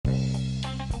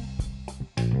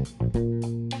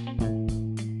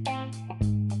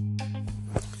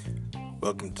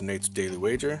Welcome to Nate's Daily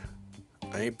Wager.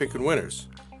 I ain't picking winners,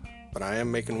 but I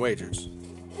am making wagers.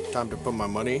 Time to put my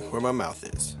money where my mouth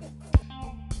is.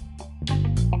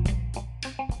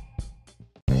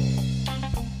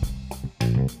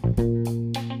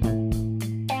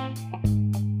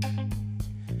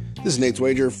 This is Nate's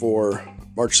Wager for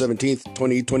March 17th,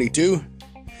 2022.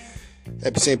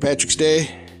 Happy St. Patrick's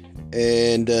Day,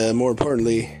 and more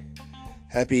importantly,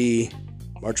 happy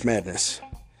March Madness.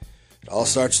 It all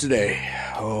starts today.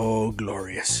 Oh,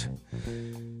 glorious.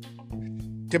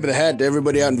 Tip of the hat to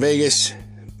everybody out in Vegas.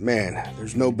 Man,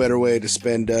 there's no better way to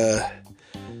spend,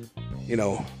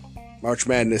 March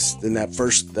Madness than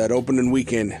that opening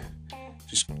weekend.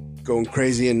 Just going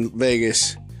crazy in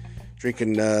Vegas.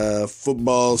 Drinking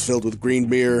footballs filled with green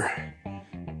beer,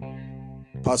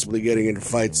 possibly getting into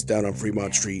fights down on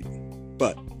Fremont Street,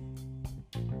 but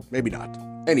maybe not.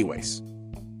 Anyways,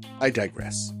 I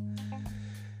digress.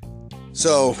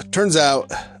 So, turns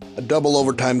out a double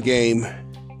overtime game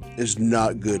is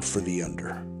not good for the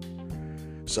under.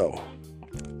 So,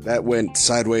 that went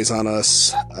sideways on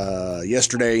us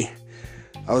yesterday.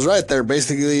 I was right there,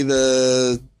 basically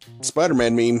the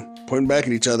Spider-Man meme, pointing back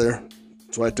at each other.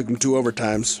 That's why I took them 2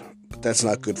 overtimes, but that's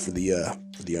not good for the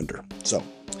under. So,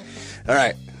 all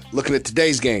right, looking at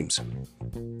today's games.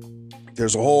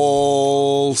 There's a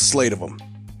whole slate of them,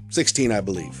 16, I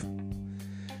believe,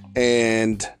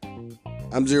 and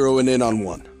I'm zeroing in on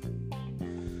one.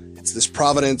 It's this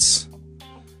Providence,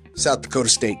 South Dakota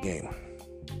State game.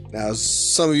 Now,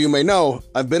 as some of you may know,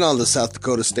 I've been on the South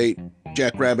Dakota State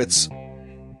Jackrabbits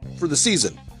for the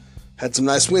season. Had some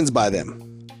nice wins by them.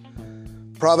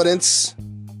 Providence,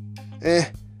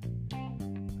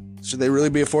 should they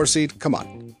really be a 4 seed? Come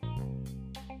on.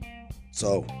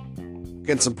 So,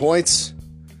 getting some points.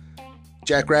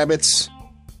 Jackrabbits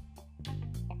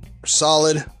are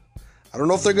solid. I don't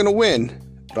know if they're going to win,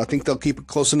 but I think they'll keep it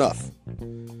close enough.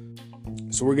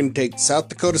 So we're going to take South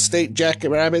Dakota State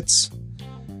Jackrabbits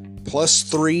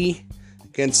 +3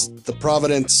 against the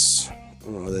Providence,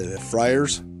 the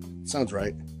Friars. Sounds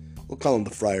right. We'll call them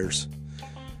the Friars.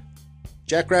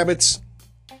 Jackrabbits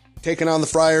taking on the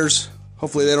Friars.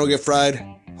 Hopefully they don't get fried.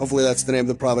 Hopefully that's the name of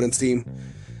the Providence team.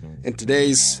 In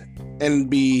today's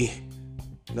NCAA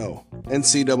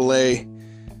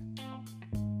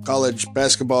college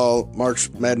basketball March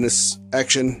Madness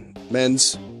action,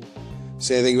 men's.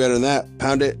 Say anything better than that,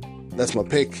 pound it. That's my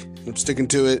pick. I'm sticking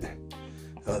to it.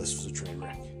 Oh, this was a train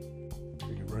wreck.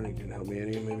 Freaking running didn't help me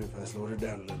any. Maybe if I slowed it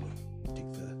down a little.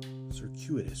 Take the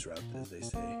circuitous route, as they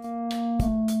say.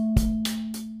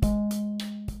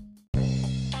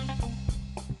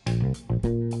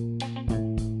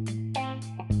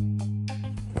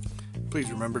 Please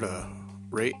remember to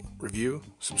rate, review,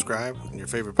 subscribe in your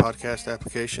favorite podcast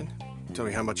application. Tell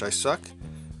me how much I suck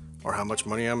or how much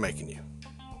money I'm making you.